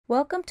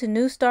Welcome to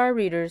New Star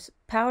Readers,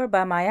 powered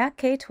by Maat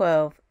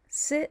K12.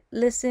 Sit,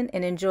 listen,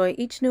 and enjoy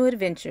each new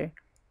adventure.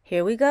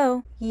 Here we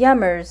go.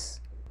 Yummers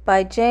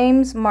by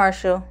James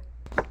Marshall.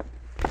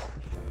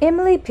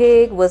 Emily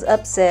Pig was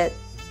upset.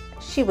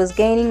 She was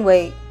gaining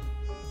weight,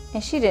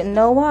 and she didn't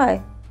know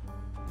why.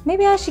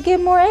 Maybe I should get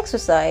more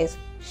exercise,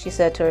 she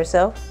said to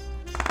herself.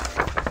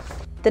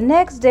 The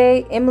next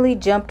day, Emily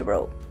jumped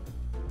rope.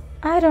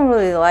 I don't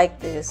really like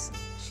this,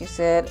 she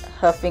said,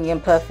 huffing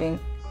and puffing.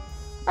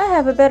 I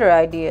have a better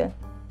idea,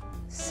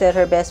 said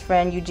her best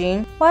friend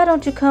Eugene. Why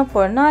don't you come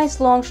for a nice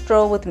long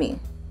stroll with me?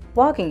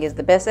 Walking is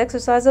the best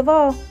exercise of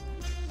all.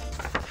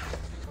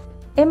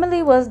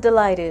 Emily was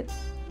delighted.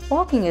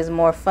 Walking is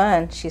more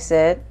fun, she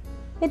said.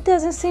 It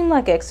doesn't seem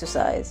like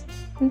exercise.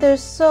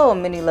 There's so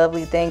many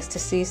lovely things to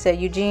see, said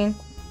Eugene.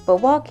 But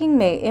walking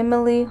made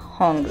Emily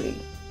hungry.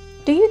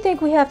 Do you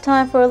think we have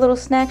time for a little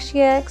snack,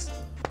 she asked.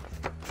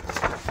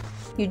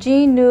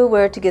 Eugene knew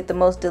where to get the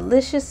most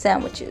delicious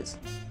sandwiches.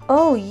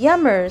 Oh,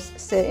 yummers,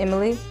 said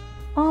Emily.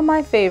 All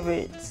my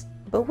favorites.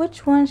 But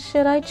which one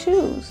should I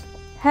choose?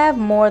 Have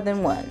more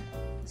than one,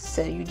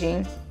 said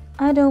Eugene.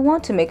 I don't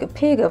want to make a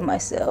pig of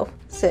myself,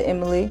 said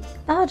Emily.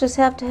 I'll just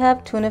have to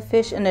have tuna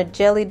fish and a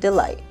jelly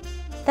delight.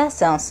 That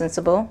sounds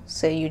sensible,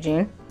 said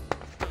Eugene.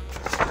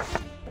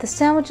 The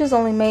sandwiches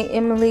only made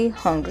Emily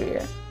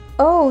hungrier.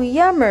 Oh,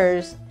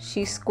 yummers,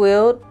 she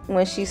squealed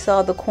when she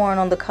saw the corn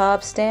on the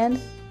cob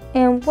stand.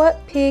 And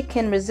what pig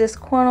can resist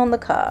corn on the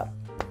cob?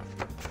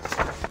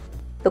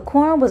 The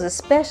corn was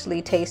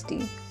especially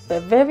tasty,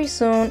 but very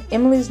soon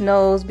Emily's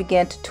nose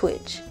began to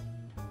twitch.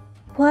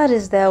 What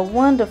is that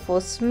wonderful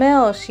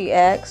smell, she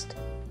asked.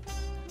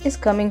 It's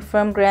coming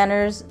from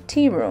Granner's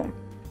tea room,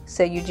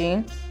 said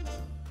Eugene.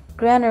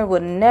 Granner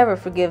would never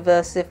forgive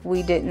us if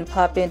we didn't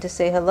pop in to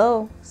say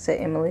hello, said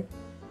Emily.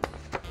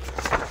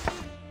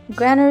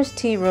 Granner's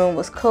tea room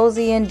was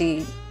cozy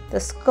indeed. The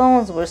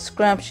scones were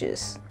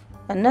scrumptious.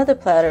 Another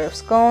platter of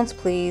scones,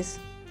 please,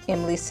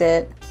 Emily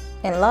said.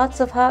 And lots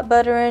of hot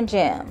butter and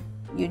jam.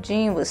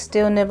 Eugene was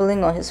still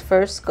nibbling on his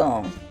first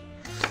scone.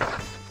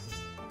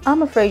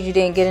 I'm afraid you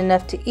didn't get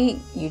enough to eat,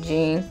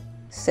 Eugene,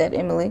 said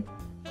Emily.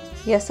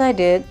 Yes, I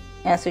did,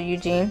 answered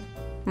Eugene.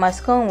 My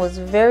scone was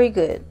very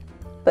good,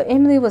 but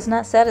Emily was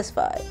not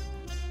satisfied.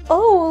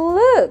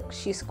 Oh, look,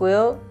 she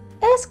squealed.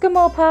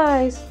 Eskimo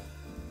pies!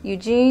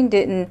 Eugene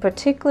didn't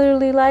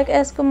particularly like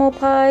Eskimo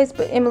pies,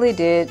 but Emily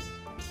did.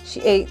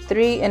 She ate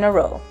 3 in a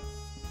row.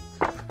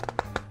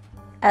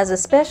 As a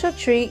special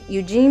treat,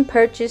 Eugene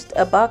purchased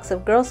a box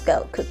of Girl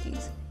Scout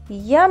cookies.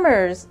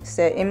 Yummers,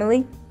 said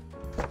Emily.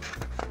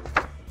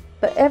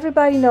 But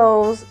everybody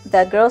knows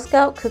that Girl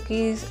Scout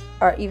cookies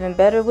are even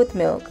better with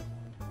milk.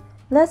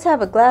 Let's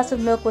have a glass of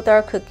milk with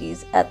our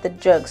cookies at the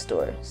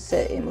drugstore,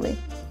 said Emily.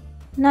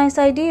 Nice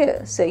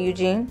idea, said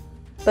Eugene.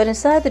 But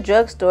inside the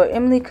drugstore,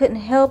 Emily couldn't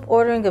help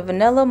ordering a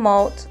vanilla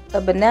malt, a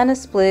banana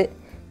split,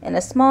 and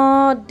a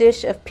small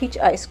dish of peach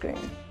ice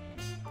cream.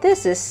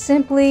 This is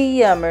simply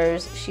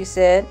yummers, she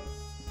said.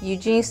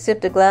 Eugene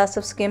sipped a glass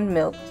of skimmed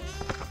milk.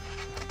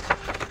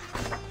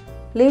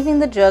 Leaving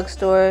the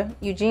drugstore,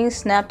 Eugene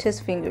snapped his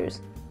fingers.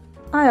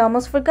 I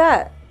almost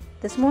forgot.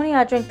 This morning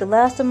I drank the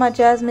last of my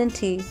jasmine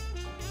tea.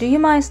 Do you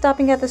mind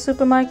stopping at the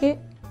supermarket?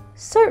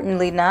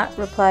 Certainly not,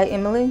 replied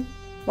Emily.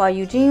 While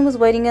Eugene was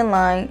waiting in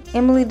line,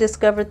 Emily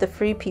discovered the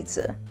free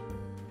pizza.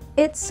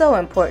 It's so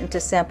important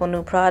to sample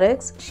new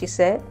products, she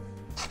said.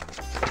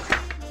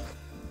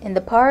 In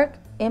the park,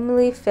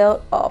 Emily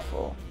felt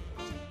awful.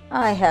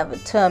 I have a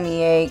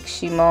tummy ache,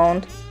 she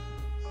moaned.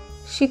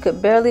 She could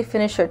barely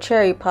finish her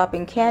cherry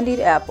popping candied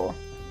apple.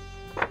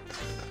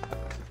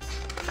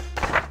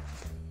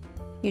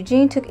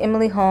 Eugene took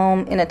Emily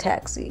home in a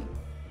taxi.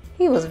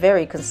 He was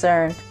very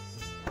concerned.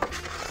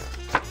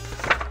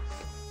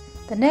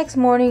 The next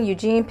morning,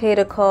 Eugene paid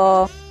a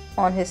call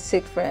on his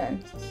sick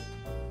friend.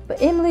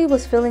 But Emily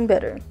was feeling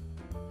better.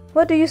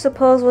 What do you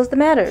suppose was the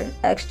matter?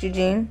 Asked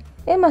Eugene.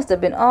 It must have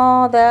been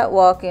all that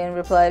walking,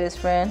 replied his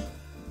friend.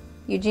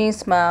 Eugene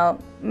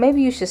smiled. Maybe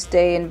you should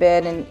stay in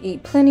bed and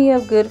eat plenty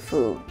of good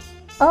food.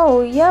 Oh,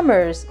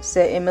 yummers,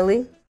 said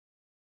Emily.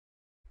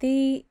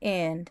 The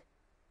end.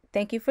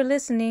 Thank you for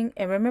listening,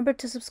 and remember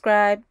to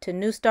subscribe to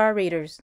New Star Readers.